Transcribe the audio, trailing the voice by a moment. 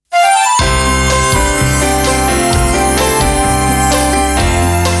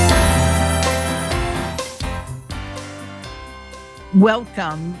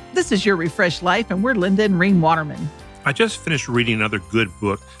Welcome. This is Your Refreshed Life, and we're Linda and Reen Waterman. I just finished reading another good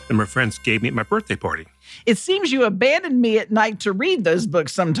book that my friends gave me at my birthday party. It seems you abandon me at night to read those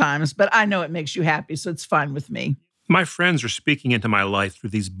books sometimes, but I know it makes you happy, so it's fine with me. My friends are speaking into my life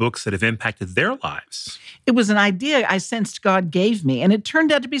through these books that have impacted their lives. It was an idea I sensed God gave me, and it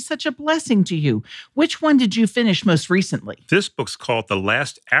turned out to be such a blessing to you. Which one did you finish most recently? This book's called The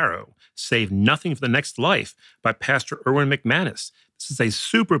Last Arrow, Save Nothing for the Next Life by Pastor Erwin McManus. This is a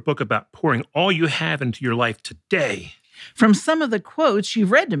super book about pouring all you have into your life today. From some of the quotes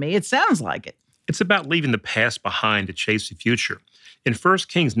you've read to me, it sounds like it. It's about leaving the past behind to chase the future. In 1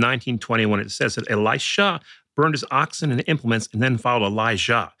 Kings 19:21, it says that Elisha burned his oxen and implements and then followed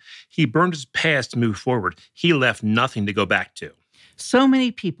Elijah. He burned his past to move forward. He left nothing to go back to. So many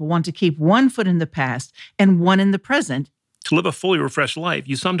people want to keep one foot in the past and one in the present. To live a fully refreshed life,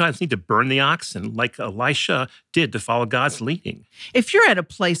 you sometimes need to burn the oxen like Elisha did to follow God's leading. If you're at a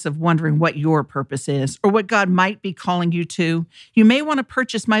place of wondering what your purpose is or what God might be calling you to, you may want to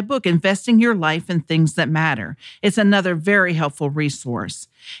purchase my book, Investing Your Life in Things That Matter. It's another very helpful resource.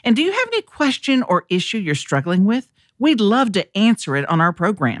 And do you have any question or issue you're struggling with? We'd love to answer it on our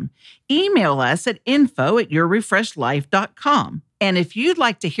program. Email us at info@yourrefreshedlife.com. And if you'd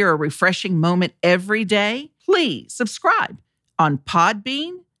like to hear a refreshing moment every day, please subscribe on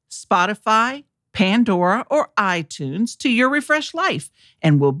Podbean, Spotify, Pandora, or iTunes to Your Refreshed Life.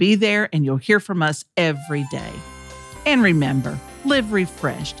 And we'll be there and you'll hear from us every day. And remember, live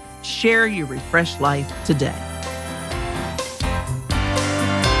refreshed. Share your refreshed life today.